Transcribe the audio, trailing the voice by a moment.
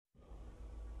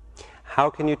How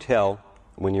can you tell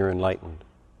when you're enlightened?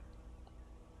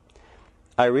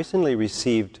 I recently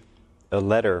received a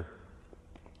letter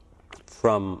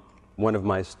from one of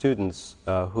my students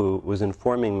who was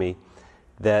informing me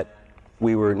that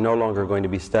we were no longer going to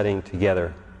be studying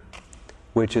together,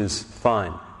 which is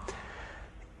fine.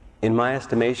 In my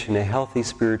estimation, a healthy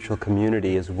spiritual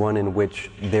community is one in which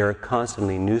there are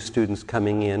constantly new students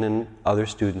coming in and other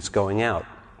students going out.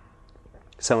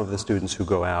 Some of the students who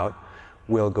go out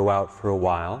will go out for a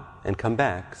while and come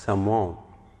back, some won't.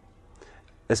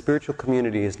 A spiritual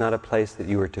community is not a place that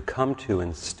you are to come to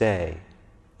and stay.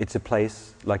 It's a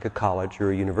place like a college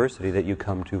or a university that you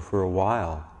come to for a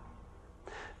while.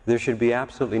 There should be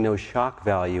absolutely no shock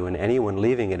value in anyone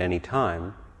leaving at any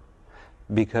time,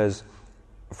 because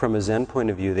from a Zen point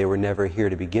of view, they were never here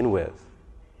to begin with.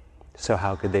 So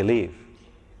how could they leave?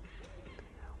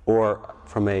 Or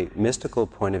from a mystical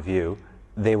point of view,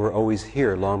 they were always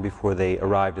here long before they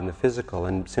arrived in the physical,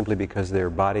 and simply because their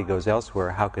body goes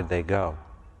elsewhere, how could they go?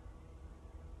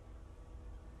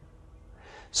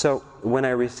 So when I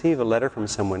receive a letter from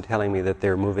someone telling me that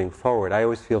they're moving forward, I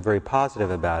always feel very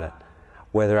positive about it,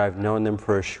 whether I've known them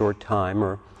for a short time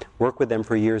or worked with them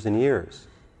for years and years.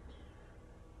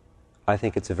 I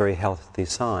think it's a very healthy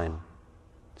sign.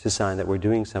 It's a sign that we're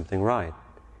doing something right.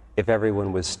 If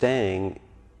everyone was staying,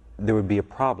 there would be a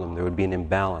problem, there would be an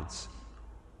imbalance.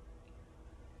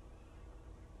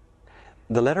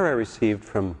 The letter I received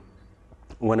from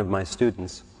one of my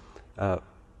students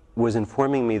was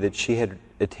informing me that she had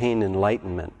attained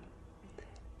enlightenment,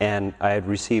 and I had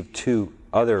received 2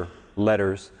 other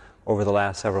letters over the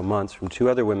last several months from 2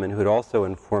 other women who had also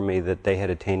informed me that they had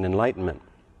attained enlightenment.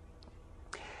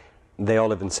 They all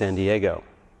live in San Diego,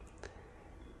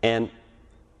 and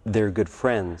they're good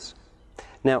friends.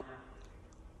 Now,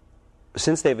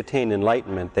 since they've attained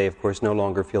enlightenment, they of course no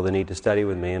longer feel the need to study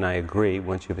with me, and I agree.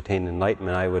 Once you've attained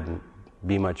enlightenment, I wouldn't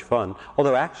be much fun.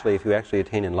 Although actually, if you actually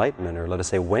attain enlightenment, or let us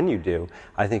say when you do,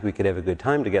 I think we could have a good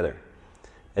time together.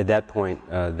 At that point,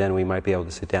 then we might be able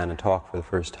to sit down and talk for the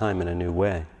first time in a new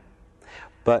way.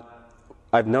 But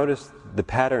I've noticed the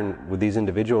pattern with these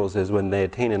individuals is when they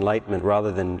attain enlightenment,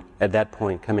 rather than at that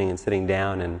point coming and sitting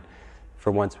down and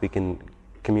for once we can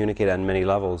communicate on many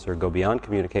levels or go beyond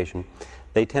communication,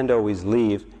 they tend to always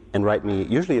leave and write me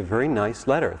usually a very nice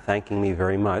letter thanking me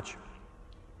very much,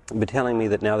 but telling me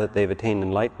that now that they've attained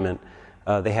enlightenment,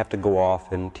 they have to go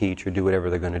off and teach or do whatever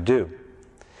they're going to do.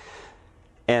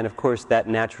 And of course that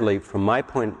naturally, from my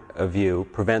point of view,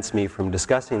 prevents me from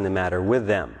discussing the matter with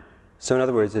them. So in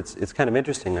other words, it's kind of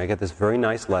interesting. I get this very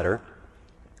nice letter,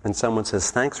 and someone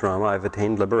says, "Thanks, Rama, I've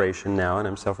attained liberation now, and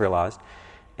I'm self-realized,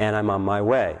 and I'm on my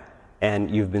way.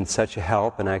 And you've been such a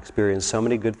help, and I experienced so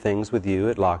many good things with you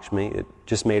at Lakshmi. It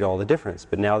just made all the difference.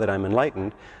 But now that I'm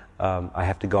enlightened, I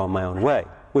have to go on my own way,"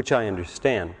 which I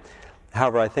understand.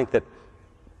 However, I think that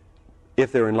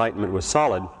if their enlightenment was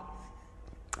solid,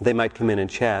 they might come in and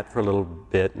chat for a little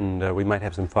bit, and we might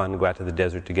have some fun, go out to the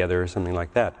desert together or something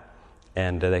like that.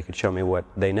 And they could show me what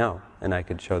they know, and I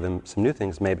could show them some new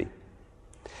things maybe.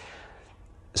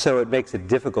 So it makes it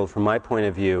difficult from my point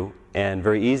of view, and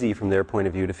very easy from their point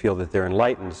of view, to feel that they're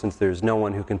enlightened, since there's no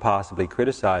one who can possibly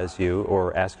criticize you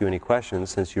or ask you any questions,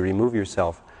 since you remove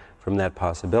yourself from that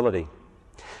possibility.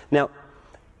 Now,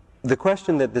 the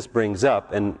question that this brings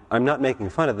up, and I'm not making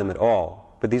fun of them at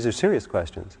all, but these are serious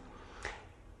questions,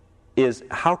 is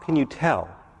how can you tell?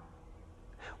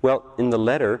 Well, in the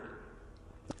letter,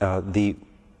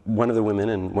 one of the women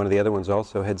and one of the other ones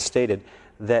also had stated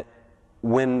that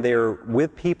when they're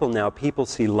with people now, people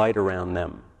see light around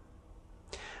them.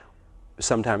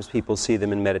 Sometimes people see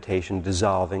them in meditation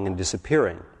dissolving and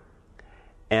disappearing.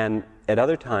 And at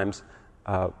other times,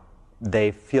 they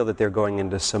feel that they're going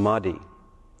into samadhi.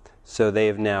 So they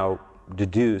have now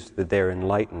deduced that they're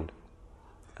enlightened.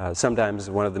 Sometimes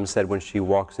one of them said when she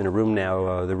walks in a room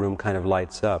now, the room kind of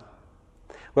lights up.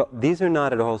 Well, these are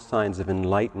not at all signs of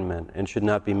enlightenment and should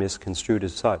not be misconstrued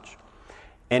as such.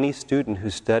 Any student who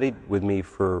studied with me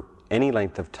for any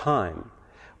length of time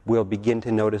will begin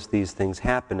to notice these things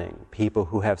happening. People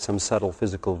who have some subtle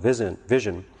physical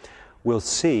vision will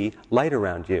see light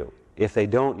around you. If they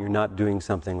don't, you're not doing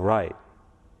something right.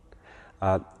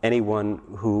 Anyone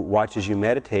who watches you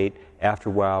meditate, after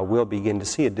a while, will begin to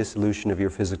see a dissolution of your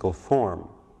physical form.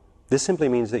 This simply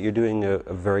means that you're doing a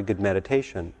very good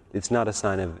meditation. It's not a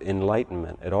sign of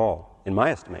enlightenment at all, in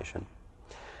my estimation.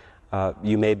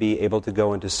 You may be able to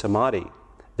go into samadhi.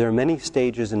 There are many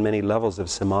stages and many levels of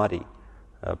samadhi.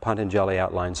 Patanjali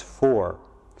outlines 4.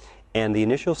 And the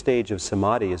initial stage of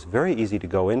samadhi is very easy to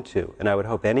go into, and I would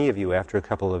hope any of you, after a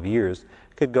couple of years,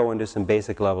 could go into some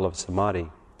basic level of samadhi.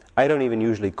 I don't even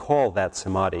usually call that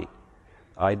samadhi.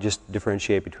 I just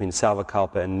differentiate between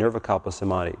Salvakalpa and Nirvikalpa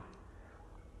samadhi.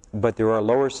 But there are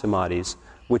lower samadhis,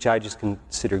 which I just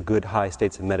consider good high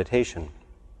states of meditation.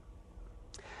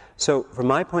 So, from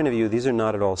my point of view, these are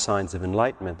not at all signs of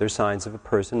enlightenment. They're signs of a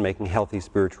person making healthy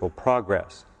spiritual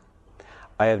progress.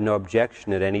 I have no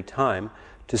objection at any time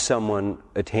to someone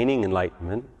attaining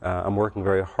enlightenment. I'm working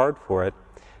very hard for it,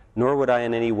 nor would I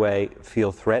in any way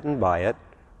feel threatened by it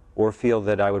or feel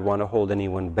that I would want to hold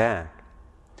anyone back.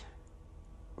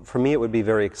 For me, it would be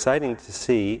very exciting to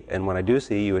see, and when I do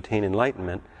see you attain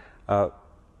enlightenment,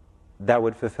 that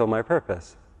would fulfill my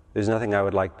purpose. There's nothing I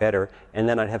would like better, and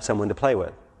then I'd have someone to play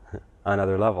with on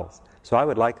other levels. So I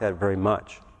would like that very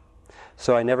much.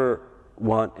 So I never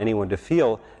want anyone to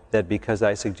feel that because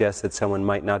I suggest that someone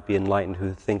might not be enlightened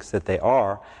who thinks that they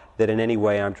are, that in any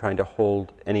way I'm trying to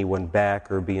hold anyone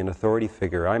back or be an authority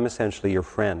figure. I'm essentially your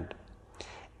friend.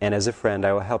 And as a friend,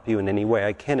 I will help you in any way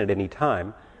I can at any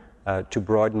time to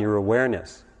broaden your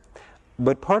awareness.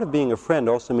 But part of being a friend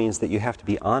also means that you have to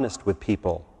be honest with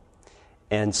people.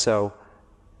 And so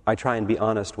I try and be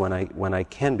honest when I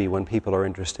can be, when people are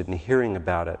interested in hearing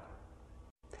about it.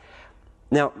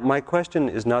 Now, my question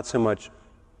is not so much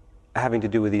having to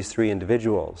do with these three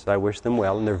individuals. I wish them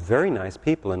well, and they're very nice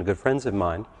people and good friends of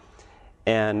mine.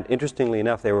 And interestingly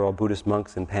enough, they were all Buddhist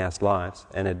monks in past lives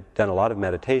and had done a lot of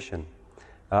meditation.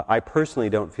 I personally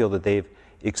don't feel that they've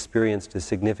experienced a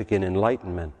significant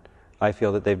enlightenment. I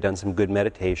feel that they've done some good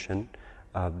meditation.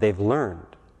 They've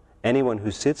learned. Anyone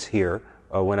who sits here,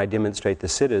 when I demonstrate the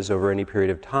siddhas over any period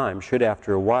of time, should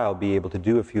after a while be able to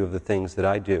do a few of the things that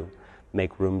I do.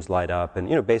 Make rooms light up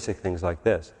and, basic things like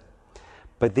this.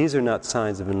 But these are not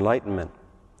signs of enlightenment.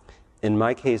 In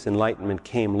my case, enlightenment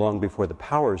came long before the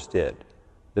powers did.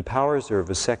 The powers are of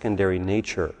a secondary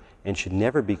nature and should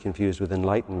never be confused with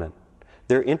enlightenment.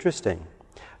 They're interesting.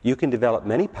 You can develop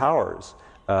many powers,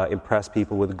 impress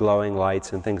people with glowing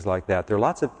lights and things like that. There are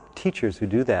lots of teachers who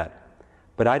do that.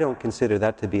 But I don't consider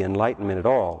that to be enlightenment at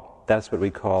all. That's what we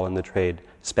call in the trade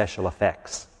special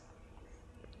effects.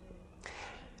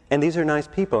 And these are nice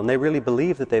people, and they really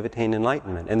believe that they've attained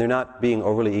enlightenment, and they're not being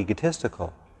overly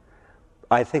egotistical.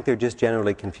 I think they're just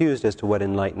generally confused as to what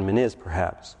enlightenment is,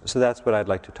 perhaps. So that's what I'd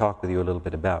like to talk with you a little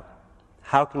bit about.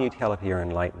 How can you tell if you're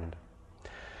enlightened?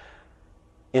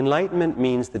 Enlightenment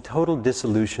means the total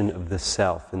dissolution of the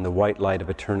self in the white light of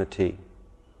eternity.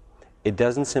 It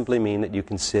doesn't simply mean that you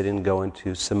can sit and go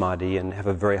into samadhi and have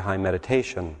a very high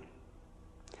meditation.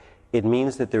 It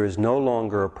means that there is no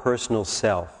longer a personal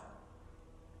self.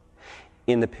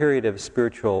 In the period of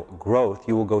spiritual growth,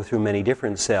 you will go through many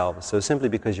different selves. So simply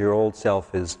because your old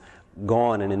self is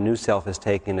gone and a new self has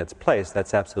taken its place,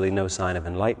 that's absolutely no sign of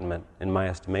enlightenment, in my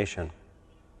estimation.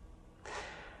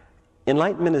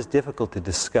 Enlightenment is difficult to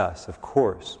discuss, of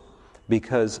course,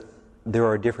 because there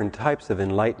are different types of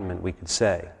enlightenment, we could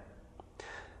say.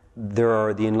 There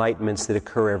are the enlightenments that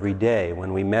occur every day.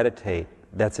 When we meditate,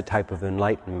 that's a type of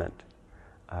enlightenment.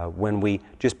 When we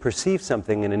just perceive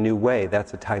something in a new way,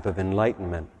 that's a type of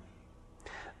enlightenment.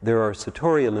 There are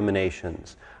satori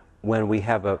illuminations when we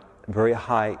have a very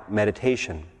high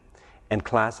meditation. And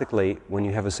classically, when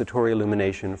you have a satori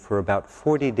illumination for about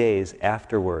 40 days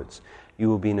afterwards, you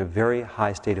will be in a very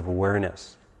high state of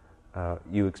awareness.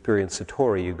 You experience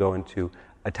satori, you go into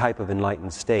a type of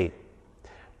enlightened state.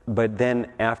 But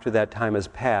then, after that time has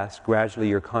passed, gradually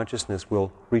your consciousness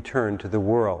will return to the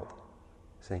world.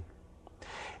 See?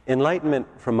 Enlightenment,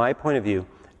 from my point of view,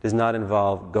 does not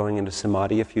involve going into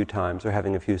samadhi a few times or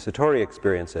having a few satori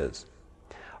experiences.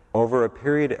 Over a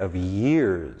period of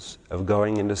years of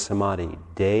going into samadhi,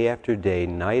 day after day,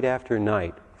 night after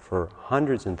night, for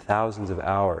hundreds and thousands of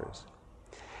hours,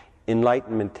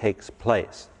 enlightenment takes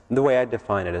place. The way I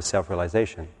define it as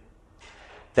self-realization.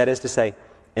 That is to say,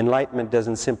 enlightenment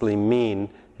doesn't simply mean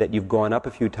that you've gone up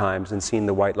a few times and seen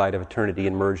the white light of eternity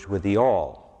and merged with the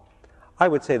all. I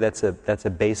would say that's a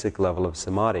basic level of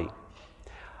samadhi.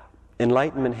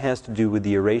 Enlightenment has to do with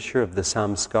the erasure of the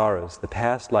samskaras, the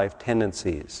past life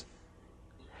tendencies.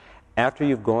 After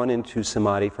you've gone into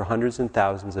samadhi for hundreds and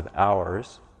thousands of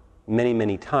hours, many,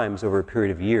 many times over a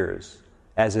period of years,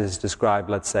 as is described,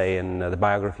 let's say, in the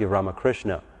biography of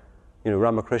Ramakrishna.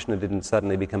 Ramakrishna didn't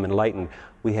suddenly become enlightened.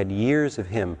 We had years of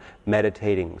him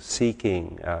meditating,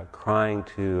 seeking, crying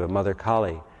to Mother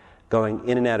Kali, going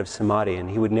in and out of samadhi, and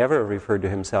he would never have referred to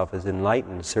himself as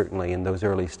enlightened, certainly in those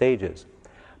early stages.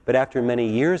 But after many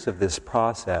years of this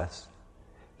process,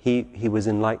 he was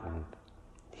enlightened.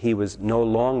 He was no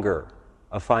longer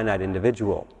a finite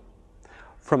individual.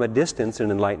 From a distance, an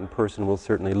enlightened person will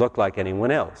certainly look like anyone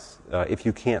else. If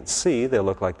you can't see, they'll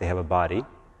look like they have a body.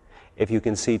 If you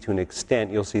can see to an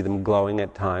extent, you'll see them glowing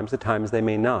at times they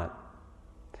may not.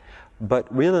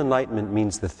 But real enlightenment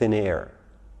means the thin air.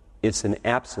 It's an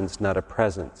absence, not a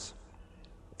presence.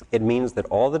 It means that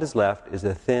all that is left is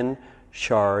a thin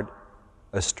shard,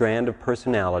 a strand of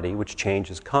personality which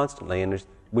changes constantly and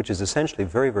which is essentially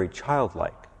very, very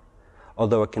childlike.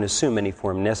 Although it can assume any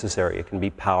form necessary. It can be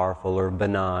powerful or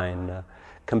benign,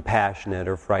 compassionate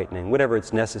or frightening, whatever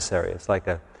it's necessary. It's like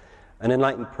an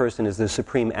enlightened person is the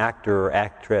supreme actor or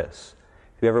actress.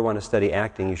 If you ever want to study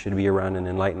acting, you should be around an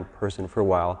enlightened person for a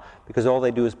while, because all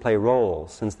they do is play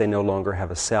roles, since they no longer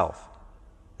have a self.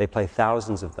 They play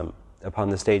thousands of them upon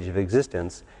the stage of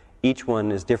existence. Each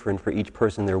one is different for each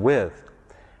person they're with.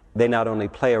 They not only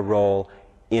play a role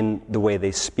in the way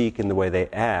they speak and the way they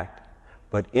act,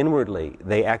 but inwardly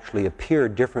they actually appear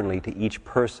differently to each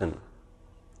person.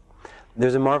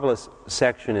 There's a marvelous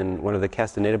section in one of the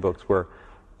Castaneda books where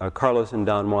Carlos and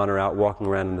Don Juan are out walking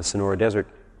around in the Sonora Desert,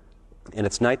 and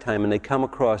it's nighttime, and they come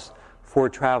across 4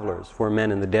 travelers, 4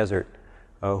 men in the desert,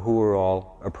 who are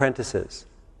all apprentices.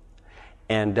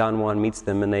 And Don Juan meets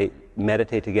them, and they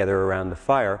meditate together around the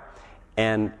fire,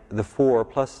 and the 4,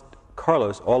 plus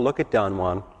Carlos, all look at Don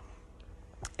Juan,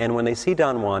 and when they see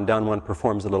Don Juan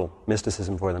performs a little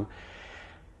mysticism for them,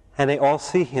 and they all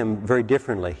see him very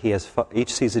differently.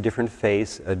 Each sees a different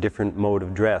face, a different mode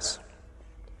of dress.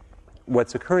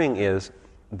 What's occurring is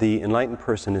the enlightened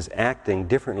person is acting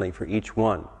differently for each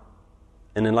one.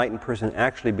 An enlightened person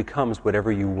actually becomes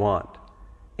whatever you want,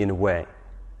 in a way.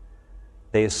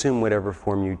 They assume whatever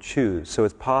form you choose. So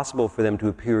it's possible for them to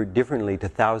appear differently to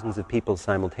thousands of people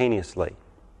simultaneously.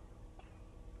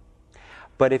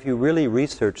 But if you really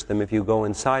research them, if you go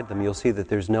inside them, you'll see that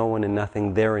there's no one and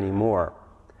nothing there anymore,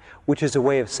 which is a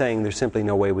way of saying there's simply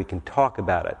no way we can talk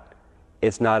about it.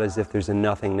 It's not as if there's a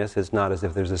nothingness, it's not as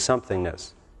if there's a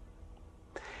somethingness.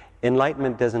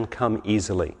 Enlightenment doesn't come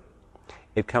easily.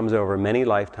 It comes over many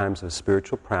lifetimes of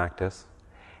spiritual practice,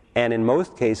 and in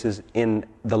most cases, in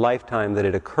the lifetime that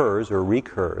it occurs or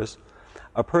recurs,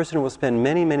 a person will spend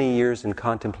many, many years in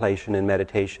contemplation and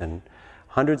meditation,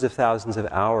 hundreds of thousands of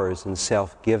hours in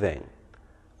self-giving.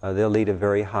 They'll lead a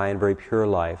very high and very pure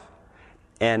life,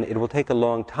 and it will take a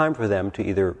long time for them to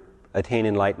either attain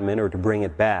enlightenment or to bring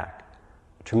it back.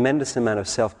 A tremendous amount of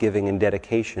self-giving and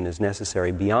dedication is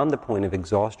necessary beyond the point of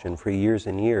exhaustion for years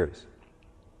and years.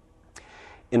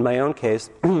 In my own case,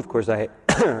 of course,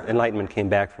 enlightenment came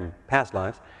back from past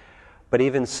lives, but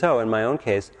even so, in my own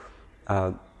case,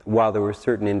 while there were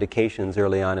certain indications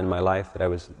early on in my life that I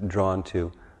was drawn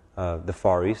to the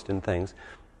Far East and things,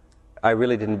 I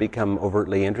really didn't become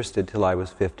overtly interested till I was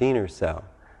 15 or so.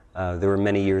 There were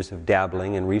many years of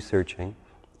dabbling and researching,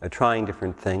 trying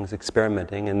different things,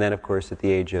 experimenting, and then, of course, at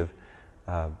the age of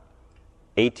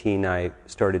 18, I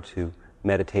started to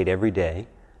meditate every day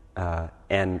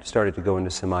and started to go into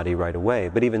samadhi right away.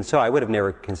 But even so, I would have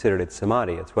never considered it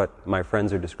samadhi. It's what my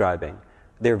friends are describing.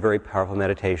 They're very powerful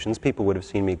meditations. People would have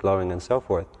seen me glowing and so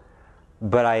forth.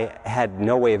 But I had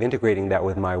no way of integrating that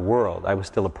with my world. I was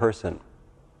still a person.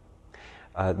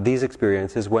 These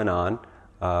experiences went on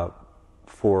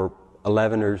for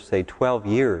 11 or say 12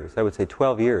 years. I would say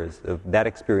 12 years of that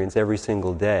experience every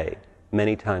single day,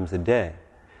 many times a day.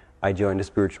 I joined a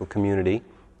spiritual community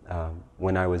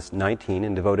when I was 19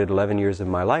 and devoted 11 years of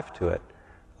my life to it,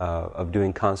 of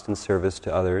doing constant service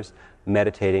to others,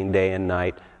 meditating day and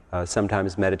night,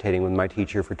 sometimes meditating with my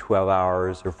teacher for 12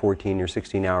 hours or 14 or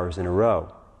 16 hours in a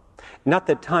row. Not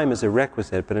that time is a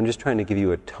requisite, but I'm just trying to give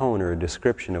you a tone or a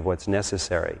description of what's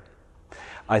necessary.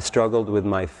 I struggled with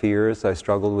my fears, I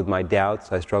struggled with my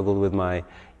doubts, I struggled with my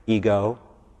ego.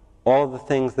 All the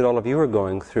things that all of you are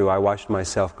going through, I watched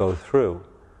myself go through.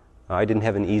 I didn't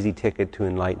have an easy ticket to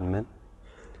enlightenment.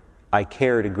 I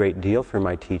cared a great deal for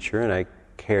my teacher, and I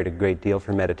cared a great deal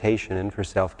for meditation and for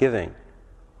self-giving.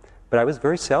 But I was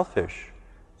very selfish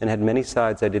and had many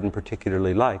sides I didn't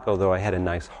particularly like, although I had a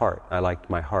nice heart. I liked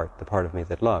my heart, the part of me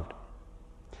that loved.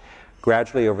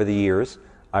 Gradually over the years,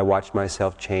 I watched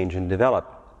myself change and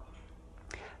develop.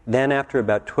 Then after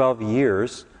about 12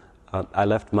 years, I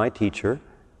left my teacher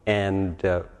and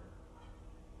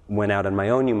went out on my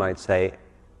own, you might say,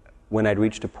 when I'd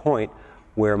reached a point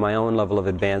where my own level of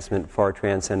advancement far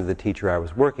transcended the teacher I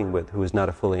was working with, who was not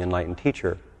a fully enlightened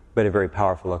teacher, but a very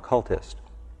powerful occultist,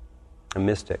 a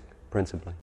mystic,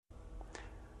 principally.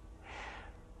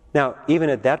 Now, even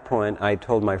at that point, I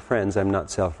told my friends I'm not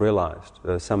self-realized.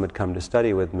 Some had come to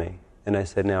study with me. And I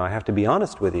said, now, I have to be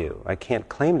honest with you. I can't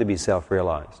claim to be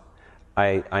self-realized.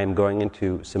 I am going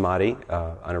into samadhi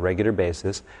on a regular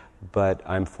basis, but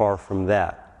I'm far from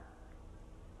that.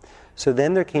 So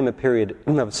then there came a period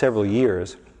of several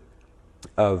years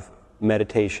of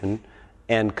meditation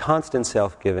and constant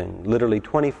self-giving, literally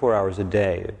 24 hours a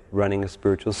day, running a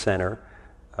spiritual center,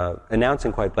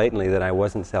 announcing quite blatantly that I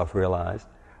wasn't self-realized,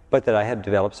 but that I had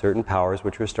developed certain powers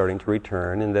which were starting to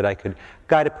return, and that I could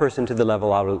guide a person to the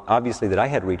level, obviously, that I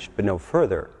had reached, but no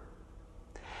further.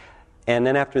 And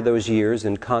then after those years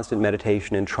in constant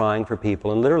meditation and trying for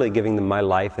people and literally giving them my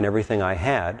life and everything I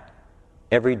had,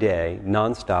 every day,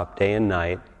 nonstop, day and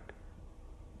night,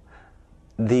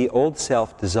 the old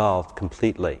self dissolved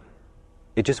completely.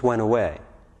 It just went away.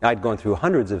 I'd gone through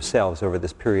hundreds of selves over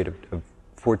this period of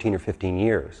 14 or 15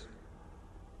 years.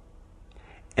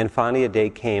 And finally a day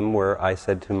came where I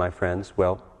said to my friends,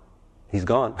 well, he's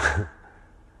gone.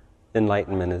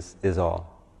 Enlightenment is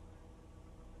all.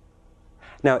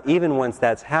 Now, even once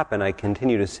that's happened, I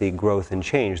continue to see growth and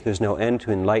change. There's no end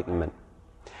to enlightenment.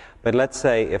 But let's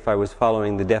say if I was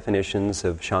following the definitions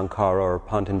of Shankara or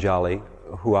Patanjali,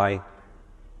 who I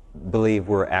believe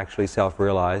were actually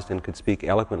self-realized and could speak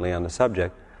eloquently on the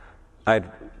subject, I'd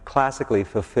classically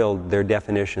fulfilled their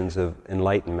definitions of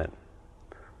enlightenment.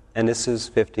 And this is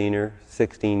 15 or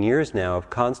 16 years now of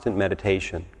constant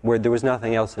meditation, where there was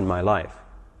nothing else in my life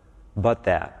but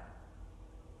that.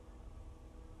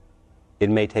 It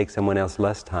may take someone else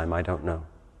less time, I don't know.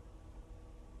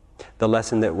 The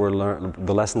lessons that were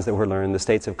learned, the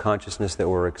states of consciousness that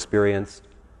were experienced,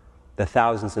 the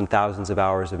thousands and thousands of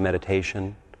hours of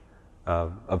meditation,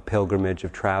 of pilgrimage,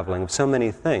 of traveling, of so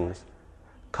many things,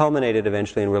 culminated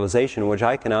eventually in realization, which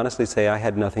I can honestly say I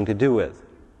had nothing to do with.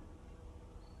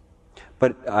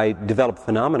 But I developed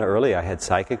phenomena early. I had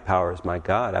psychic powers, my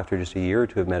God. After just a year or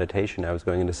two of meditation, I was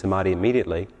going into samadhi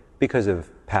immediately because of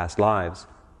past lives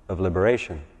of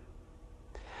liberation.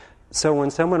 So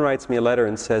when someone writes me a letter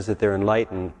and says that they're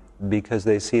enlightened because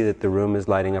they see that the room is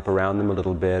lighting up around them a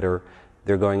little bit, or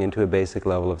they're going into a basic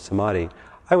level of samadhi,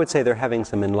 I would say they're having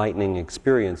some enlightening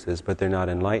experiences, but they're not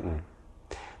enlightened.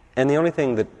 And the only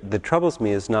thing that troubles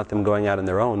me is not them going out on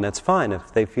their own. That's fine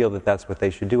if they feel that that's what they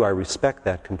should do. I respect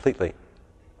that completely.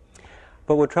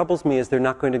 But what troubles me is they're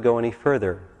not going to go any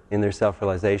further in their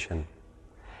self-realization.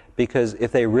 Because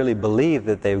if they really believe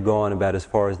that they've gone about as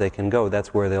far as they can go,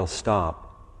 that's where they'll stop.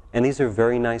 And these are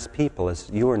very nice people, as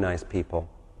you are nice people.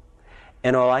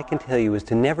 And all I can tell you is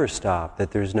to never stop,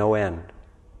 that there's no end.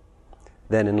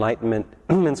 That enlightenment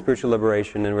and spiritual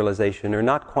liberation and realization are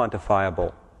not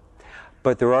quantifiable.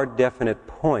 But there are definite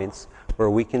points where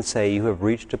we can say you have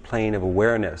reached a plane of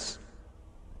awareness,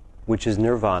 which is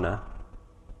nirvana,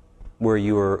 where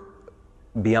you are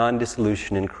beyond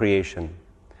dissolution and creation.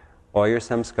 All your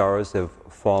samskaras have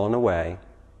fallen away,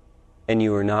 and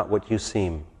you are not what you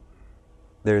seem.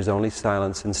 There is only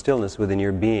silence and stillness within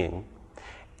your being.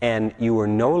 And you are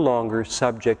no longer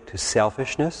subject to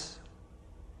selfishness,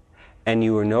 and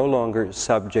you are no longer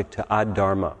subject to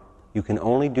adharma. You can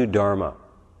only do dharma.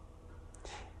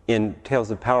 In Tales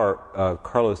of Power,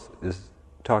 Carlos is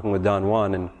talking with Don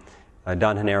Juan, and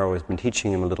Don Genaro has been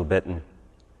teaching him a little bit. And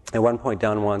at one point,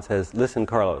 Don Juan says, "Listen,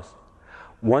 Carlos,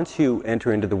 once you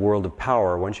enter into the world of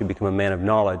power, once you become a man of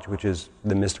knowledge, which is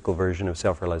the mystical version of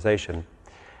self-realization,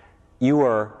 you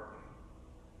are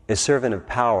a servant of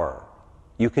power.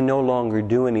 You can no longer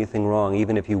do anything wrong,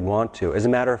 even if you want to. As a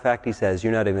matter of fact," he says,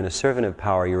 "you're not even a servant of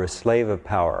power, you're a slave of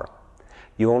power.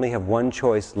 You only have one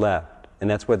choice left, and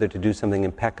that's whether to do something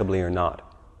impeccably or not."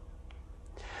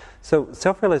 So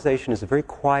self-realization is a very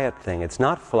quiet thing. It's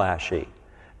not flashy.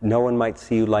 No one might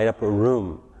see you light up a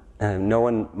room, and no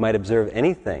one might observe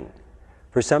anything.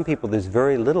 For some people, there's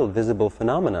very little visible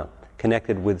phenomena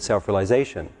connected with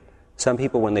self-realization. Some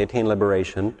people, when they attain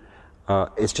liberation,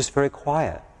 it's just very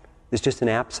quiet. It's just an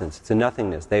absence. It's a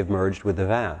nothingness. They've merged with the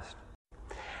vast.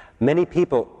 Many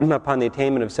people, upon the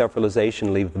attainment of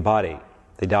self-realization, leave the body.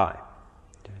 They die.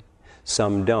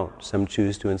 Some don't. Some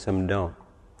choose to and some don't.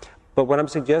 But what I'm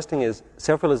suggesting is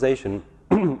self-realization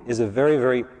is a very,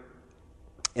 very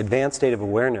advanced state of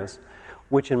awareness,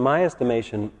 which in my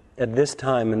estimation, at this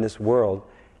time in this world,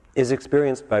 is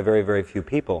experienced by very, very few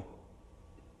people.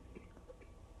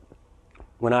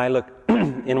 When I look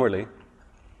inwardly,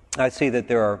 I see that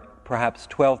there are perhaps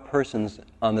 12 persons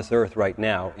on this earth right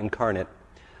now, incarnate,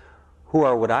 who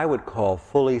are what I would call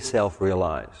fully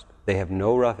self-realized. They have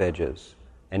no rough edges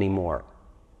anymore.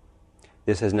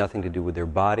 This has nothing to do with their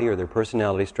body or their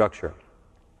personality structure.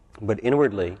 But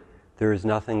inwardly, there is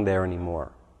nothing there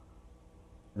anymore.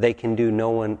 They can do no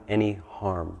one any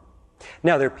harm.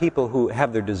 Now, there are people who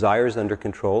have their desires under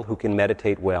control, who can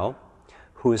meditate well,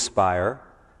 who aspire,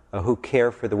 who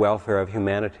care for the welfare of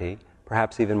humanity,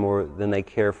 perhaps even more than they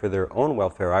care for their own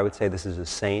welfare. I would say this is a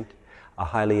saint, a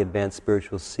highly advanced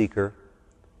spiritual seeker,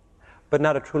 but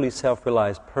not a truly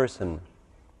self-realized person.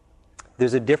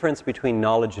 There's a difference between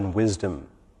knowledge and wisdom.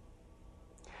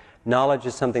 Knowledge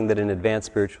is something that an advanced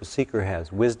spiritual seeker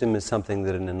has. Wisdom is something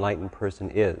that an enlightened person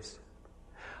is.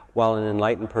 While an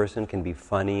enlightened person can be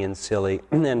funny and silly,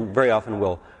 and very often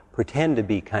will pretend to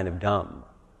be kind of dumb,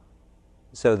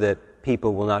 so that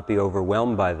people will not be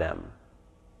overwhelmed by them.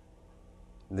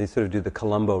 They sort of do the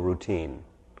Columbo routine,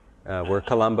 where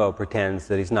Columbo pretends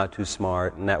that he's not too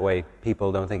smart, and that way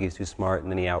people don't think he's too smart,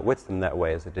 and then he outwits them that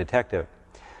way as a detective.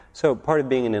 So part of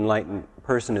being an enlightened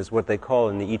person is what they call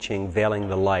in the I Ching veiling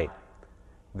the light.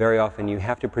 Very often you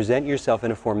have to present yourself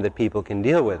in a form that people can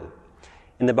deal with.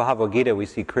 In the Bhagavad Gita we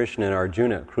see Krishna and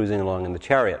Arjuna cruising along in the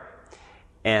chariot.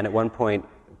 And at one point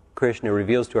Krishna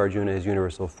reveals to Arjuna his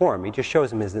universal form. He just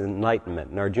shows him his enlightenment,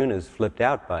 and Arjuna is flipped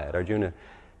out by it. Arjuna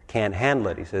can't handle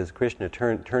it. He says, Krishna,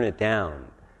 turn it down.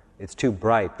 It's too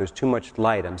bright. There's too much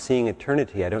light. I'm seeing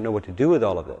eternity. I don't know what to do with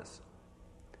all of this.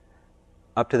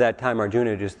 Up to that time,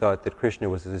 Arjuna just thought that Krishna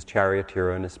was his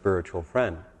charioteer and a spiritual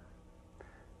friend.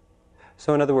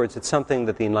 So in other words, it's something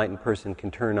that the enlightened person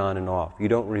can turn on and off. You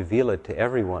don't reveal it to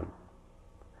everyone.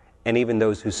 And even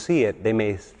those who see it, they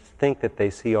may think that they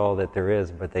see all that there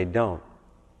is, but they don't.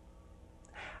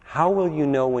 How will you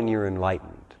know when you're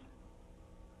enlightened?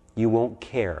 You won't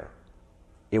care.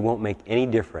 It won't make any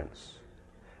difference.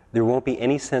 There won't be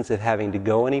any sense of having to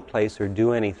go any place or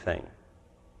do anything.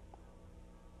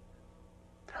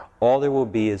 All there will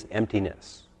be is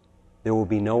emptiness. There will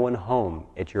be no one home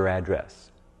at your address.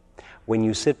 When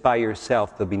you sit by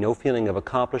yourself, there'll be no feeling of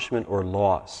accomplishment or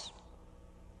loss.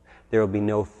 There will be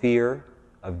no fear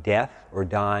of death or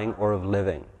dying or of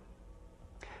living.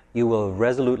 You will have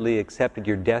resolutely accepted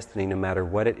your destiny no matter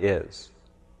what it is.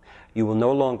 You will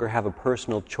no longer have a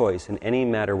personal choice in any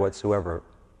matter whatsoever.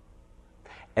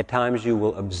 At times you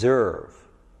will observe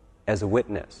as a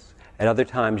witness. At other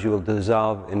times you will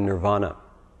dissolve in nirvana.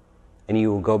 And you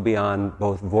will go beyond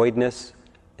both voidness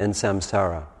and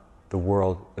samsara, the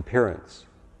world appearance.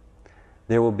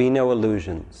 There will be no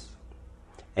illusions.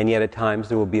 And yet at times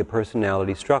there will be a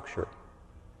personality structure,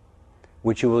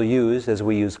 which you will use as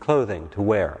we use clothing to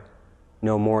wear,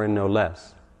 no more and no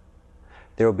less.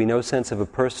 There will be no sense of a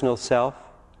personal self.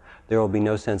 There will be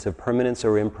no sense of permanence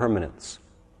or impermanence.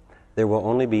 There will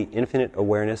only be infinite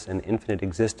awareness and infinite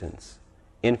existence,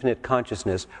 infinite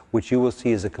consciousness, which you will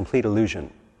see as a complete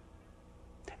illusion.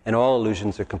 And all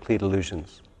illusions are complete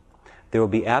illusions. There will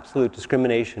be absolute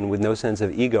discrimination with no sense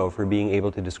of ego for being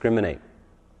able to discriminate.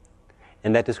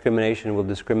 And that discrimination will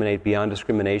discriminate beyond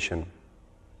discrimination,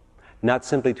 not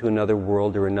simply to another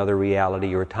world or another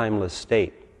reality or a timeless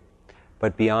state,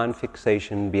 but beyond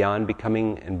fixation, beyond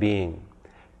becoming and being,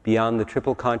 beyond the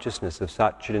triple consciousness of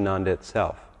Satchidananda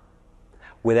itself,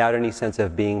 without any sense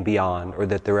of being beyond, or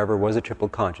that there ever was a triple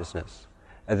consciousness,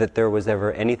 or that there was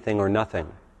ever anything or nothing,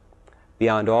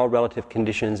 beyond all relative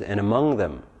conditions and among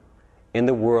them, in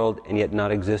the world and yet not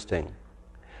existing,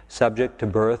 subject to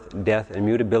birth, death, and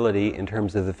mutability in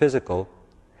terms of the physical,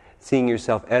 seeing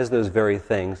yourself as those very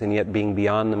things and yet being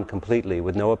beyond them completely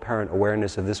with no apparent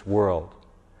awareness of this world,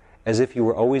 as if you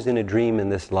were always in a dream in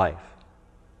this life.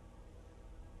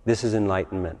 This is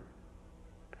enlightenment.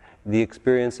 The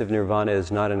experience of nirvana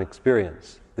is not an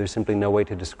experience. There's simply no way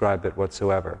to describe it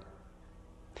whatsoever.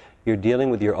 You're dealing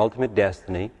with your ultimate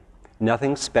destiny,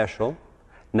 nothing special,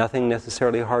 nothing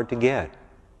necessarily hard to get,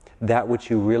 that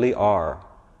which you really are,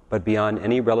 but beyond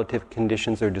any relative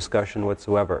conditions or discussion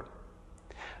whatsoever.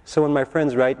 So when my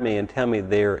friends write me and tell me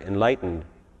they're enlightened,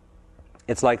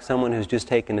 it's like someone who's just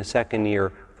taken a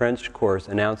second-year French course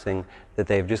announcing that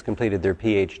they've just completed their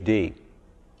PhD,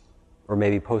 or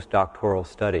maybe postdoctoral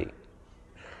study.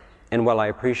 And while I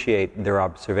appreciate their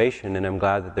observation and I'm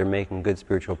glad that they're making good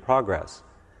spiritual progress,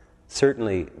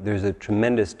 certainly there's a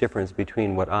tremendous difference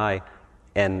between what I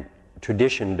and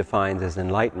tradition defines as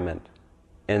enlightenment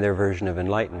and their version of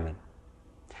enlightenment.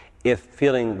 If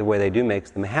feeling the way they do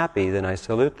makes them happy, then I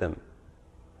salute them.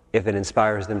 If it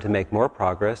inspires them to make more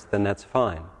progress, then that's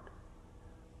fine.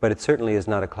 But it certainly is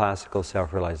not a classical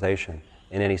self-realization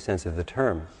in any sense of the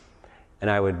term. And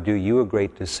I would do you a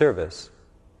great disservice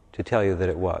to tell you that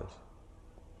it was.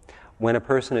 When a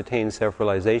person attains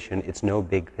self-realization, it's no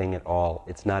big thing at all.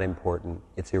 It's not important.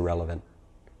 It's irrelevant.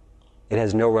 It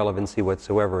has no relevancy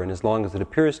whatsoever, and as long as it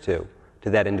appears to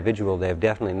that individual, they have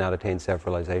definitely not attained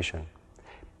self-realization.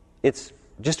 It's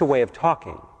just a way of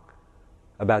talking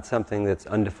about something that's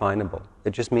undefinable. It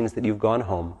just means that you've gone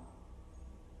home,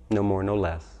 no more, no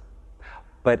less.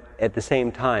 But at the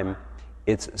same time,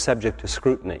 it's subject to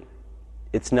scrutiny.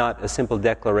 It's not a simple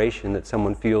declaration that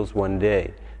someone feels one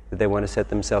day that they want to set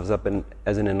themselves up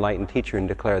as an enlightened teacher and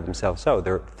declare themselves so.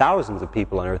 There are thousands of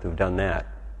people on earth who've done that,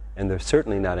 and they're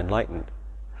certainly not enlightened.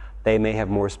 They may have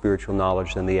more spiritual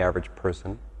knowledge than the average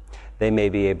person. They may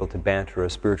be able to banter a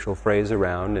spiritual phrase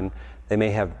around, and they may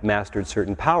have mastered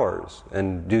certain powers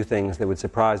and do things that would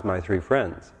surprise my three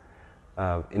friends.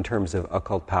 In terms of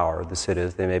occult power, the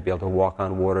siddhas, they may be able to walk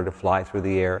on water, to fly through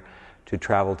the air, to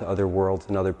travel to other worlds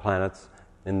and other planets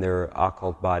in their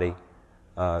occult body,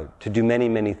 to do many,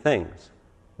 many things.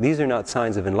 These are not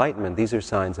signs of enlightenment, these are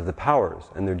signs of the powers,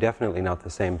 and they're definitely not the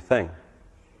same thing.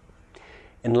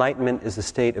 Enlightenment is a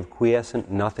state of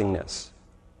quiescent nothingness,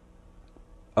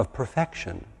 of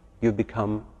perfection. You've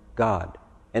become God,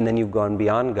 and then you've gone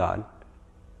beyond God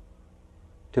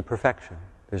to perfection.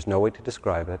 There's no way to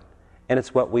describe it, and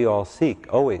it's what we all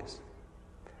seek, always.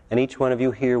 And each one of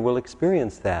you here will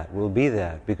experience that, will be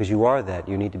that, because you are that.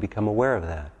 You need to become aware of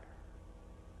that.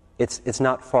 It's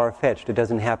not far-fetched. It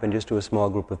doesn't happen just to a small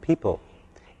group of people.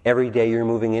 Every day you're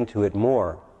moving into it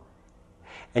more.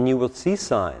 And you will see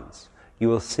signs. You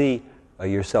will see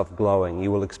yourself glowing. You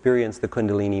will experience the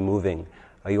Kundalini moving.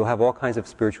 You will have all kinds of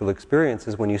spiritual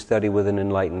experiences when you study with an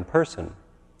enlightened person.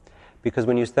 Because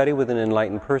when you study with an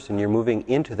enlightened person, you're moving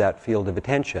into that field of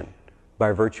attention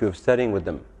by virtue of studying with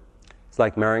them. It's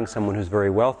like marrying someone who's very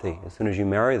wealthy. As soon as you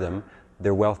marry them,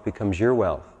 their wealth becomes your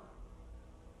wealth,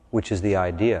 which is the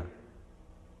idea.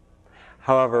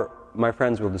 However, my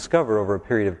friends will discover over a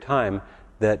period of time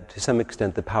that to some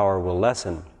extent the power will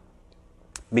lessen,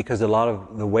 because a lot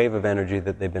of the wave of energy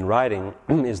that they've been riding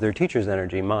is their teacher's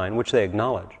energy, mine, which they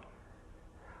acknowledge.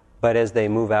 But as they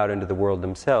move out into the world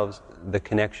themselves, the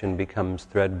connection becomes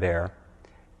threadbare,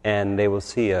 and they will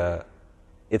see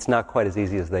it's not quite as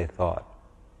easy as they thought.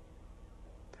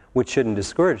 Which shouldn't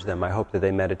discourage them. I hope that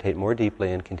they meditate more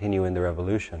deeply and continue in their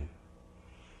evolution.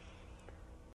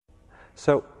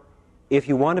 So, if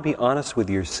you want to be honest with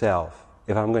yourself,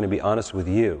 if I'm going to be honest with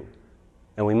you,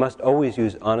 and we must always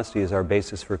use honesty as our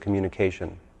basis for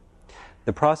communication,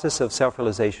 the process of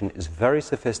self-realization is very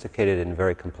sophisticated and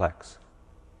very complex.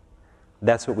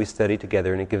 That's what we study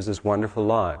together, and it gives us wonderful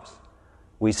lives.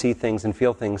 We see things and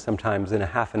feel things sometimes in a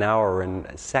half an hour or in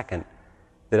a second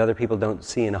that other people don't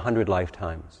see in 100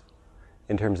 lifetimes,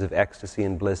 in terms of ecstasy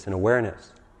and bliss and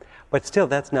awareness. But still,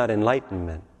 that's not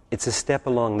enlightenment. It's a step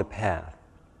along the path.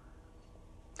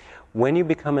 When you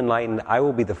become enlightened, I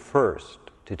will be the first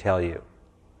to tell you,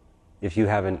 if you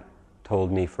haven't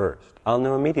told me first. I'll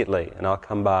know immediately, and I'll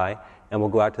come by, and we'll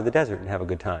go out to the desert and have a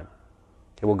good time.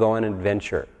 Okay, we'll go on an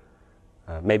adventure.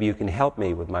 Maybe you can help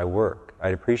me with my work.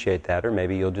 I'd appreciate that, or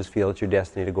maybe you'll just feel it's your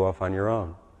destiny to go off on your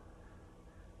own.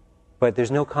 But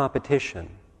there's no competition.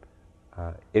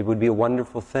 It would be a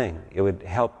wonderful thing. It would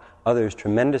help others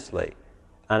tremendously.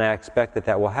 And I expect that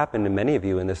that will happen to many of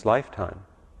you in this lifetime.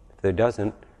 If there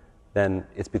doesn't, then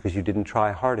it's because you didn't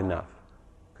try hard enough.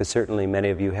 Because certainly many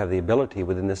of you have the ability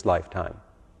within this lifetime.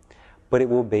 But it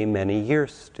will be many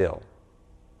years still.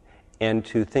 And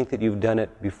to think that you've done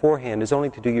it beforehand is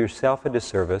only to do yourself a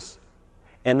disservice,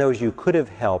 and those you could have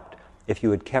helped if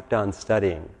you had kept on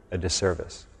studying a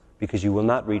disservice. Because you will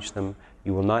not reach them,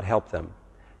 you will not help them,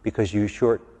 because you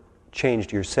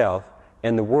short-changed yourself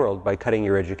and the world by cutting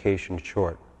your education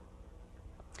short.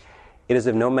 It is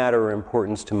of no matter or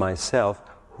importance to myself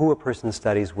who a person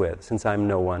studies with, since I'm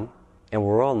no one, and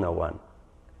we're all no one.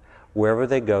 Wherever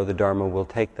they go, the Dharma will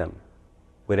take them.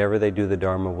 Whatever they do, the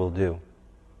Dharma will do.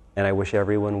 And I wish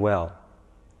everyone well.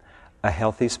 A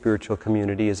healthy spiritual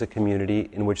community is a community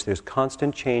in which there's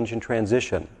constant change and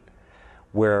transition,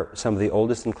 where some of the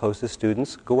oldest and closest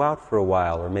students go out for a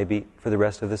while, or maybe for the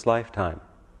rest of this lifetime,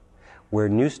 where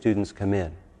new students come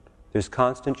in. There's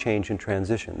constant change and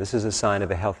transition. This is a sign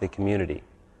of a healthy community.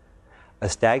 A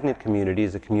stagnant community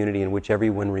is a community in which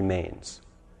everyone remains.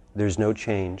 There's no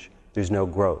change, there's no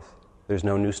growth, there's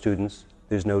no new students,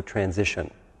 there's no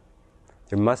transition.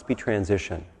 There must be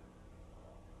transition.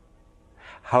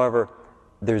 However,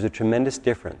 there's a tremendous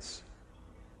difference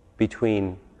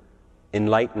between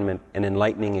enlightenment and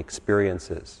enlightening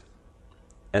experiences,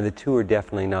 and the two are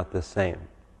definitely not the same.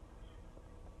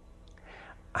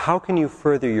 How can you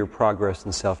further your progress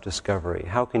in self-discovery?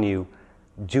 How can you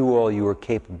do all you are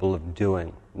capable of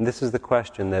doing? And this is the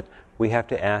question that we have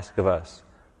to ask of us,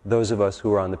 those of us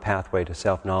who are on the pathway to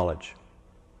self-knowledge.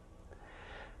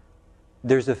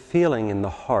 There's a feeling in the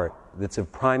heart that's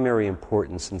of primary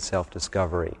importance in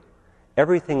self-discovery.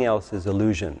 Everything else is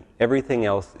illusion. Everything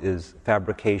else is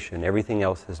fabrication. Everything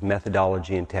else is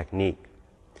methodology and technique.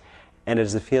 And it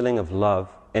is a feeling of love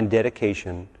and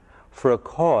dedication for a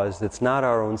cause that's not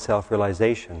our own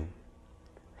self-realization.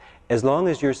 As long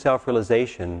as your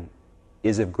self-realization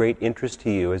is of great interest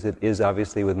to you, as it is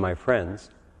obviously with my friends,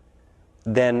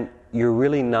 then you're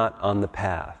really not on the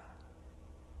path.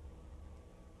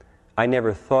 I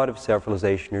never thought of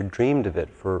self-realization or dreamed of it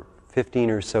for 15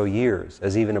 or so years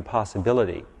as even a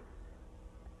possibility.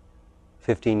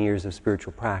 15 years of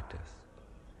spiritual practice.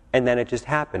 And then it just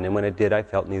happened, and when it did, I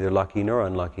felt neither lucky nor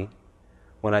unlucky.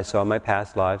 When I saw my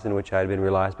past lives in which I had been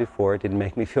realized before, it didn't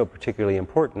make me feel particularly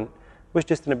important. It was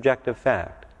just an objective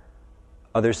fact.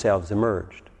 Other selves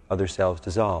emerged, other selves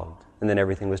dissolved, and then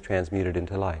everything was transmuted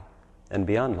into light, and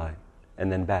beyond light,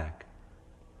 and then back.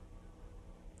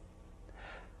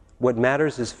 What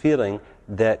matters is feeling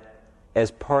that as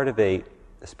part of a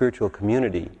spiritual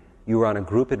community, you are on a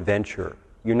group adventure.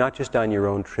 You're not just on your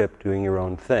own trip doing your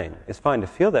own thing. It's fine to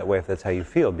feel that way if that's how you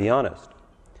feel, be honest.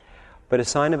 But a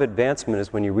sign of advancement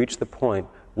is when you reach the point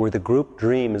where the group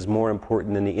dream is more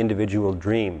important than the individual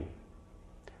dream.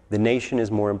 The nation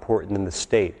is more important than the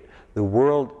state. The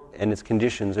world and its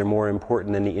conditions are more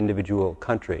important than the individual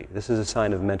country. This is a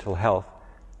sign of mental health,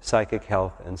 psychic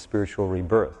health, and spiritual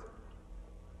rebirth.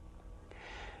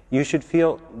 You should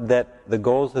feel that the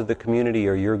goals of the community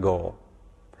are your goal,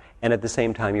 and at the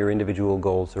same time your individual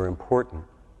goals are important.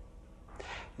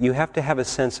 You have to have a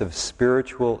sense of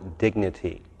spiritual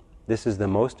dignity. This is the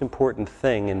most important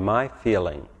thing in my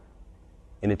feeling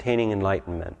in attaining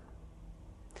enlightenment.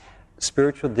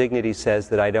 Spiritual dignity says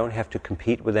that I don't have to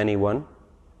compete with anyone.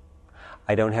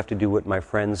 I don't have to do what my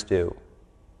friends do.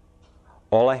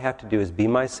 All I have to do is be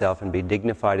myself and be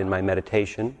dignified in my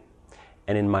meditation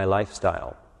and in my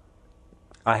lifestyle.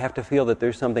 I have to feel that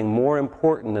there's something more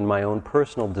important than my own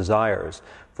personal desires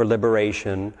for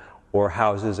liberation or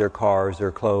houses or cars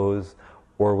or clothes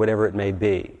or whatever it may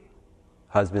be.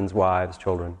 Husbands, wives,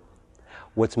 children.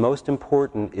 What's most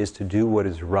important is to do what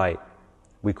is right.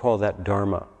 We call that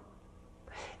dharma.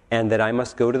 And that I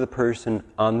must go to the person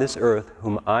on this earth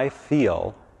whom I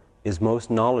feel is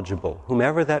most knowledgeable,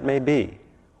 whomever that may be,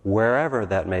 wherever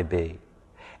that may be,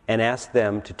 and ask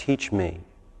them to teach me.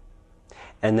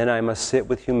 And then I must sit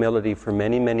with humility for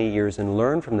many, many years and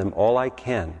learn from them all I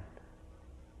can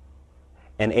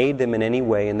and aid them in any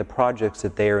way in the projects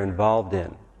that they are involved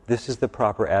in. This is the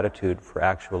proper attitude for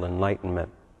actual enlightenment.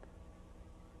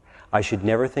 I should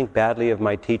never think badly of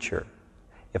my teacher.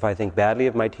 If I think badly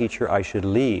of my teacher, I should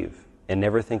leave and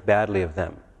never think badly of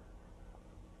them.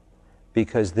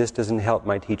 Because this doesn't help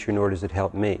my teacher, nor does it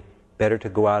help me. Better to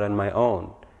go out on my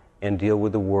own and deal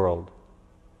with the world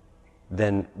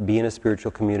than be in a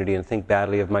spiritual community and think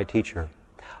badly of my teacher.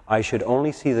 I should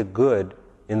only see the good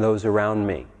in those around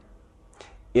me.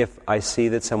 If I see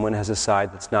that someone has a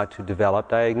side that's not too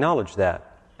developed, I acknowledge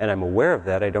that. And I'm aware of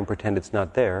that. I don't pretend it's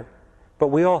not there. But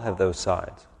we all have those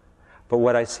sides. But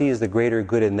what I see is the greater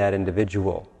good in that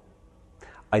individual.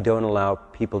 I don't allow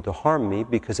people to harm me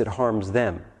because it harms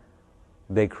them.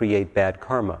 They create bad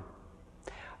karma.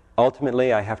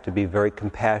 Ultimately, I have to be very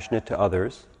compassionate to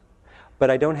others, but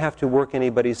I don't have to work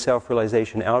anybody's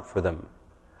self-realization out for them.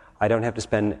 I don't have to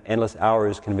spend endless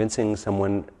hours convincing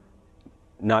someone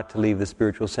not to leave the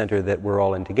spiritual center that we're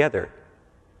all in together.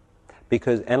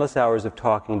 Because endless hours of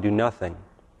talking do nothing.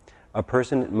 A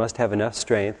person must have enough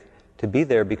strength to be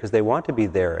there because they want to be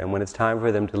there, and when it's time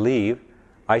for them to leave,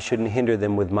 I shouldn't hinder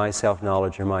them with my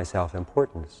self-knowledge or my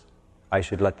self-importance. I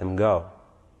should let them go.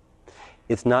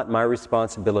 It's not my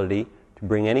responsibility to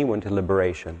bring anyone to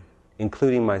liberation,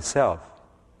 including myself.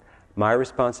 My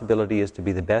responsibility is to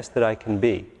be the best that I can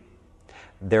be.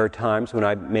 There are times when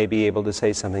I may be able to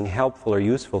say something helpful or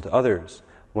useful to others,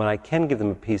 when I can give them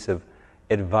a piece of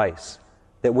advice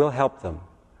that will help them,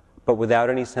 but without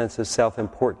any sense of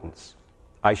self-importance.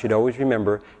 I should always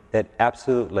remember that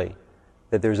absolutely,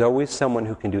 that there's always someone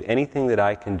who can do anything that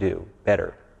I can do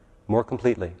better, more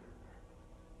completely,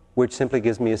 which simply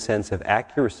gives me a sense of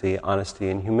accuracy, honesty,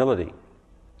 and humility.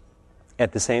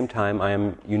 At the same time, I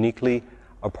am uniquely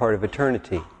a part of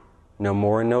eternity, no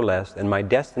more and no less, and my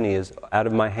destiny is out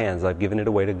of my hands. I've given it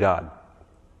away to God.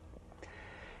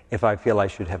 If I feel I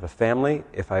should have a family,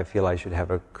 if I feel I should have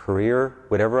a career,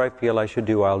 whatever I feel I should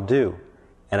do, I'll do.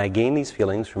 And I gain these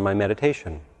feelings from my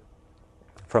meditation,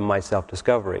 from my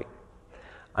self-discovery.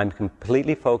 I'm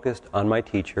completely focused on my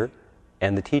teacher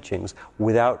and the teachings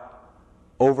without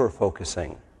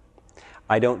over-focusing.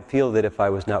 I don't feel that if I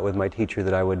was not with my teacher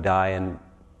that I would die and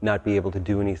not be able to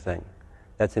do anything.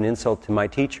 That's an insult to my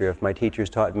teacher. If my teacher's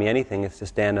taught me anything, it's to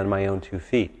stand on my own 2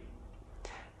 feet.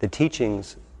 The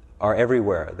teachings are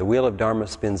everywhere. The wheel of Dharma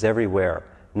spins everywhere,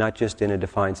 not just in a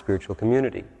defined spiritual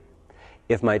community.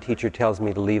 If my teacher tells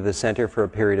me to leave the center for a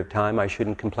period of time, I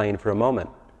shouldn't complain for a moment.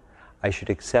 I should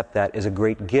accept that as a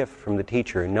great gift from the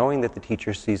teacher, knowing that the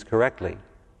teacher sees correctly.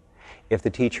 If the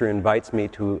teacher invites me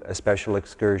to a special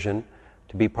excursion,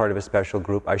 to be part of a special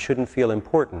group, I shouldn't feel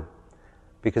important,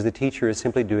 because the teacher is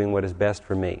simply doing what is best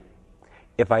for me.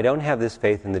 If I don't have this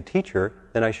faith in the teacher,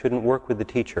 then I shouldn't work with the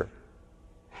teacher.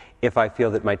 If I feel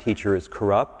that my teacher is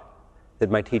corrupt, that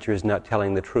my teacher is not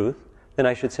telling the truth, then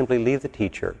I should simply leave the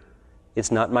teacher.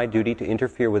 It's not my duty to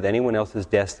interfere with anyone else's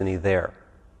destiny there.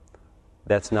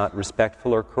 That's not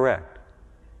respectful or correct.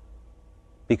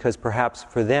 Because perhaps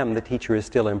for them the teacher is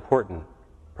still important.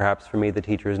 Perhaps for me the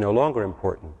teacher is no longer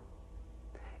important.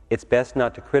 It's best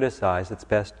not to criticize, it's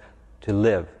best to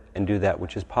live and do that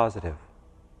which is positive.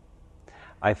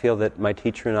 I feel that my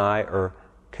teacher and I are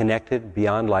connected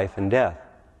beyond life and death.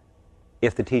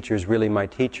 If the teacher is really my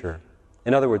teacher.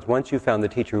 In other words, once you've found the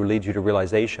teacher who leads you to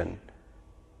realization,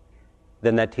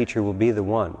 then that teacher will be the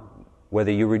one.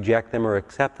 Whether you reject them or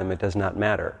accept them, it does not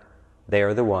matter. They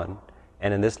are the one,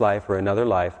 and in this life or another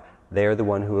life, they are the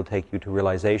one who will take you to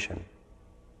realization.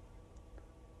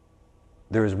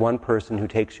 There is one person who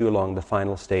takes you along the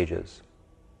final stages,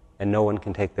 and no one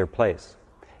can take their place.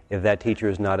 If that teacher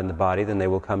is not in the body, then they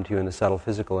will come to you in the subtle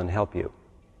physical and help you.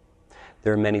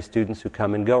 There are many students who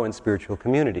come and go in spiritual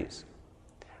communities,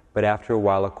 but after a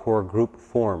while a core group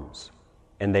forms,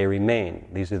 and they remain.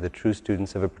 These are the true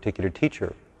students of a particular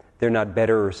teacher. They're not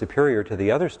better or superior to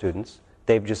the other students,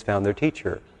 they've just found their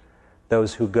teacher.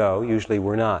 Those who go usually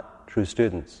were not true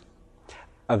students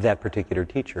of that particular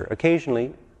teacher.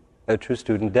 Occasionally, a true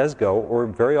student does go, or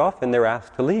very often they're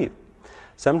asked to leave.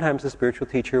 Sometimes the spiritual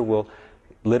teacher will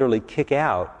literally kick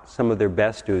out some of their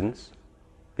best students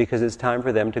because it's time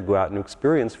for them to go out and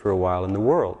experience for a while in the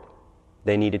world.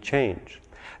 They need a change.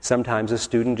 Sometimes a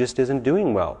student just isn't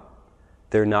doing well.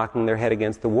 They're knocking their head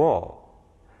against the wall.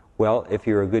 Well, if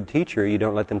you're a good teacher, you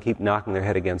don't let them keep knocking their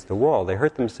head against the wall. They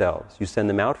hurt themselves. You send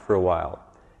them out for a while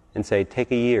and say,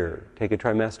 take a year, take a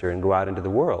trimester, and go out into the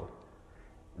world.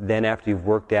 Then after you've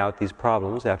worked out these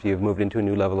problems, after you've moved into a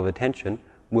new level of attention,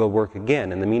 we'll work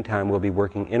again. In the meantime, we'll be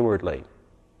working inwardly.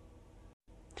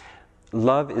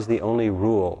 Love is the only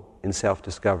rule in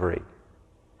self-discovery.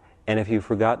 And if you've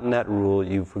forgotten that rule,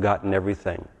 you've forgotten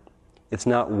everything. It's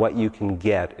not what you can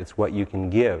get, it's what you can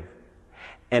give.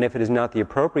 And if it is not the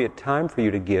appropriate time for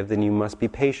you to give, then you must be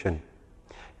patient.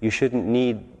 You shouldn't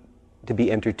need to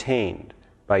be entertained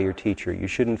by your teacher. You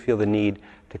shouldn't feel the need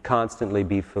to constantly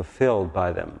be fulfilled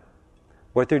by them.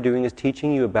 What they're doing is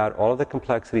teaching you about all of the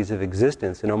complexities of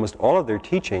existence, and almost all of their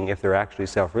teaching, if they're actually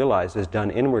self-realized, is done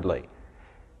inwardly.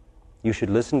 You should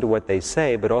listen to what they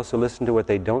say, but also listen to what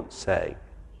they don't say.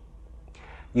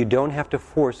 You don't have to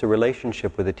force a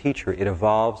relationship with a teacher. It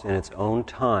evolves in its own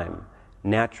time,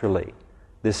 naturally.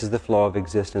 This is the flow of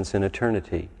existence in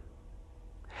eternity.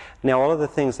 Now, all of the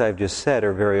things I've just said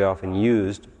are very often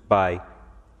used by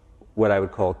what I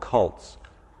would call cults.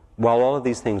 While all of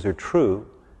these things are true,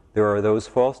 there are those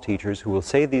false teachers who will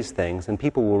say these things, and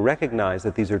people will recognize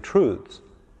that these are truths.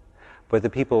 But the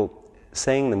people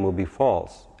saying them will be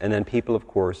false, and then people, of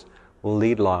course, will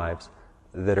lead lives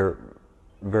that are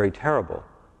very terrible.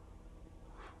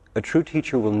 A true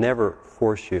teacher will never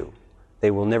force you.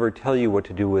 They will never tell you what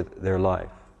to do with their life,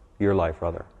 your life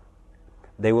rather.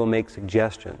 They will make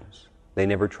suggestions. They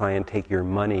never try and take your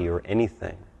money or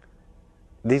anything.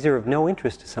 These are of no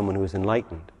interest to someone who is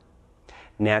enlightened.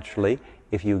 Naturally,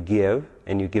 if you give,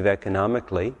 and you give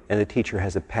economically, and the teacher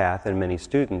has a path and many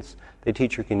students, the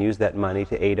teacher can use that money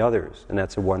to aid others, and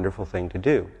that's a wonderful thing to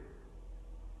do.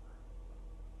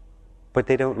 But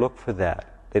they don't look for that.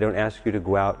 They don't ask you to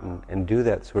go out and do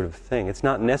that sort of thing. It's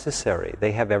not necessary.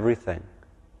 They have everything.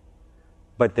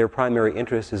 But their primary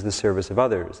interest is the service of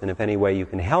others, and if any way you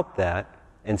can help that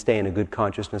and stay in a good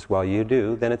consciousness while you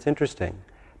do, then it's interesting,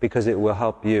 because it will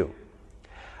help you.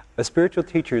 A spiritual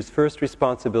teacher's first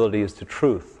responsibility is to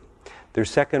truth. Their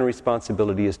second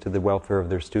responsibility is to the welfare of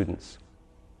their students.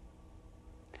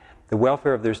 The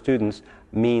welfare of their students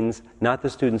means not the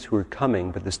students who are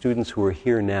coming, but the students who are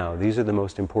here now. These are the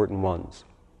most important ones.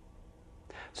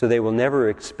 So they will never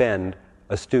expend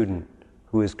a student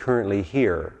who is currently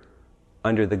here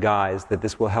under the guise that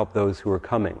this will help those who are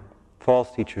coming.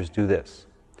 False teachers do this.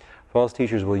 False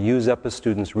teachers will use up a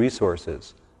student's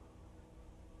resources,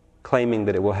 claiming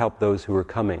that it will help those who are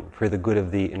coming for the good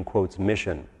of the, in quotes,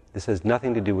 mission. This has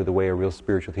nothing to do with the way a real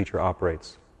spiritual teacher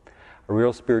operates. A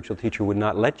real spiritual teacher would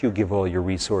not let you give all your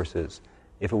resources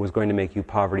if it was going to make you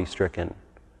poverty-stricken.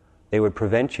 They would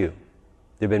prevent you.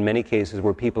 There have been many cases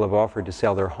where people have offered to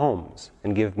sell their homes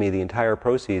and give me the entire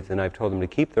proceeds, and I've told them to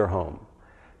keep their home.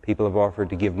 People have offered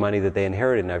to give money that they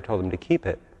inherited, and I've told them to keep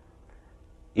it.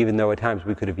 Even though at times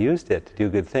we could have used it to do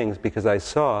good things, because I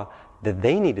saw that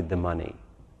they needed the money.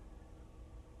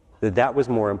 That was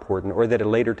more important, or that at a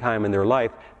later time in their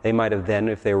life, they might have then,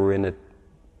 if they were in a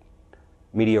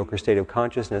mediocre state of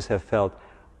consciousness, have felt,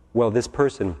 well, this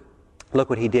person Look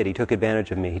what he did. He took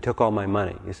advantage of me. He took all my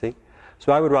money, you see?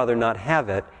 So I would rather not have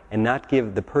it and not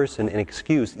give the person an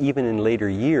excuse, even in later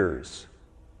years,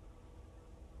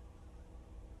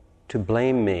 to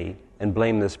blame me and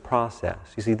blame this process.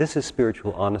 You see, this is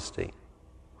spiritual honesty.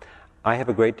 I have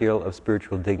a great deal of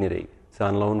spiritual dignity. It's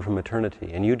on loan from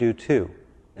eternity, and you do too.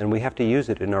 And we have to use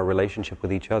it in our relationship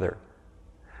with each other.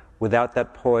 Without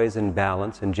that poise and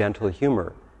balance and gentle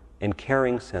humor and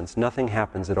caring sense, nothing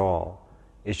happens at all.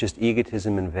 It's just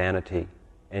egotism and vanity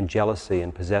and jealousy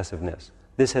and possessiveness.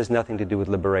 This has nothing to do with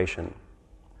liberation.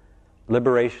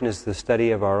 Liberation is the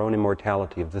study of our own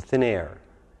immortality, of the thin air,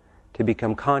 to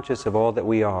become conscious of all that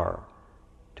we are,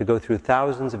 to go through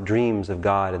thousands of dreams of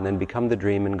God and then become the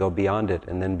dream and go beyond it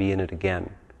and then be in it again.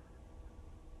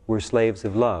 We're slaves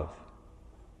of love,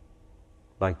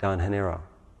 like Don Janero.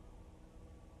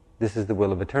 This is the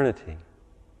will of eternity.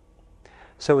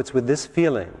 So it's with this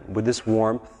feeling, with this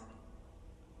warmth,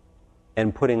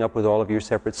 and putting up with all of your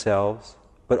separate selves,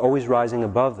 but always rising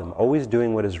above them, always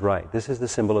doing what is right. This is the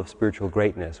symbol of spiritual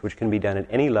greatness, which can be done at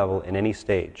any level, in any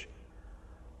stage.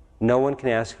 No one can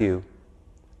ask you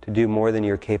to do more than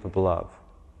you're capable of.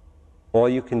 All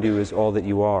you can do is all that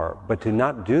you are. But to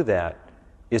not do that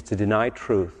is to deny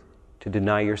truth, to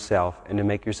deny yourself, and to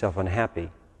make yourself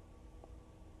unhappy.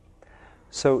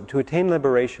 So to attain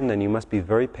liberation, then, you must be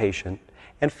very patient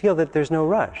and feel that there's no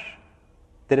rush,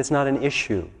 that it's not an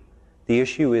issue. The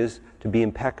issue is to be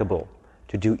impeccable,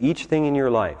 to do each thing in your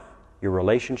life, your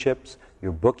relationships,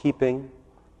 your bookkeeping,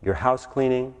 your house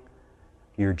cleaning,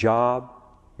 your job,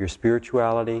 your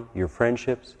spirituality, your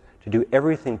friendships, to do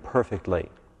everything perfectly,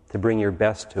 to bring your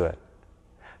best to it,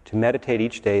 to meditate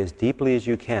each day as deeply as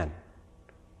you can.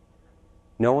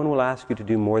 No one will ask you to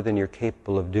do more than you're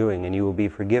capable of doing, and you will be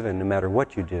forgiven no matter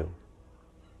what you do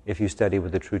if you study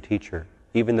with a true teacher.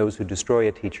 Even those who destroy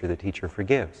a teacher, the teacher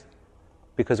forgives,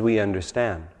 because we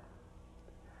understand.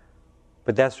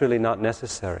 But that's really not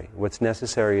necessary. What's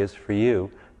necessary is for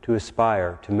you to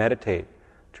aspire, to meditate,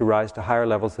 to rise to higher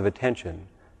levels of attention,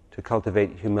 to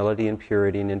cultivate humility and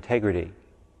purity and integrity.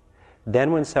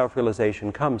 Then when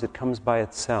self-realization comes, it comes by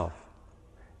itself.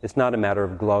 It's not a matter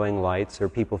of glowing lights or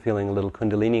people feeling a little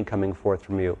kundalini coming forth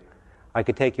from you. I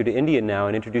could take you to India now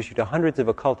and introduce you to hundreds of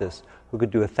occultists who could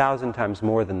do 1,000 times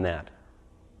more than that.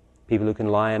 People who can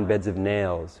lie on beds of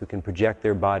nails, who can project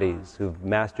their bodies, who've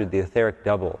mastered the etheric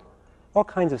double, all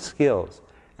kinds of skills.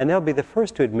 And they'll be the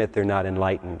first to admit they're not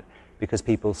enlightened because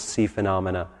people see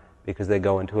phenomena, because they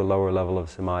go into a lower level of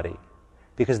samadhi,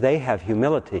 because they have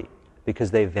humility, because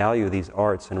they value these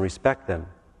arts and respect them,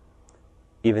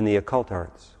 even the occult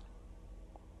arts.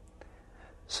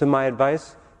 So my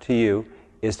advice to you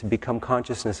is to become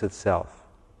consciousness itself,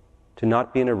 to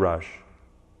not be in a rush,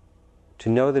 to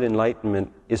know that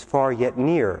enlightenment is far yet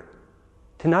near,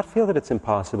 to not feel that it's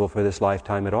impossible for this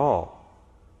lifetime at all,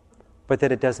 but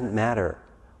that it doesn't matter.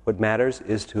 What matters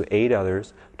is to aid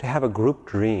others, to have a group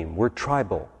dream. We're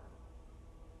tribal.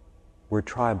 We're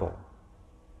tribal.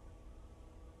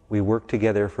 We work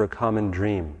together for a common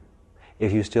dream.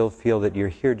 If you still feel that you're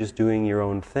here just doing your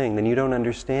own thing, then you don't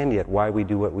understand yet why we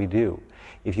do what we do.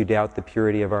 If you doubt the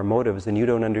purity of our motives, then you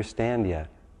don't understand yet.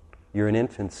 You're an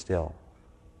infant still.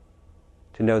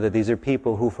 To know that these are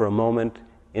people who for a moment,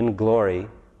 in glory,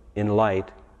 in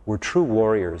light, were true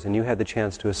warriors, and you had the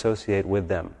chance to associate with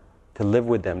them, to live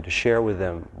with them, to share with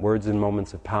them words and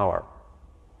moments of power.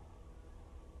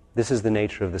 This is the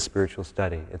nature of the spiritual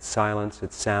study. It's silence,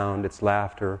 it's sound, it's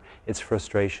laughter, it's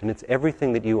frustration, it's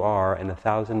everything that you are and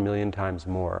 1,000 million times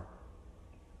more.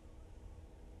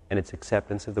 And it's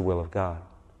acceptance of the will of God.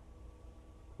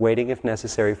 Waiting, if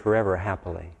necessary, forever,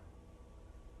 happily.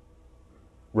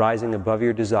 Rising above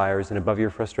your desires and above your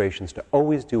frustrations to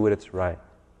always do what is right.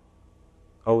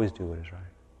 Always do what is right.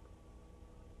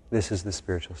 This is the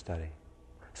spiritual study.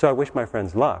 So I wish my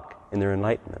friends luck in their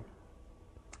enlightenment.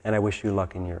 And I wish you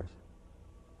luck in yours.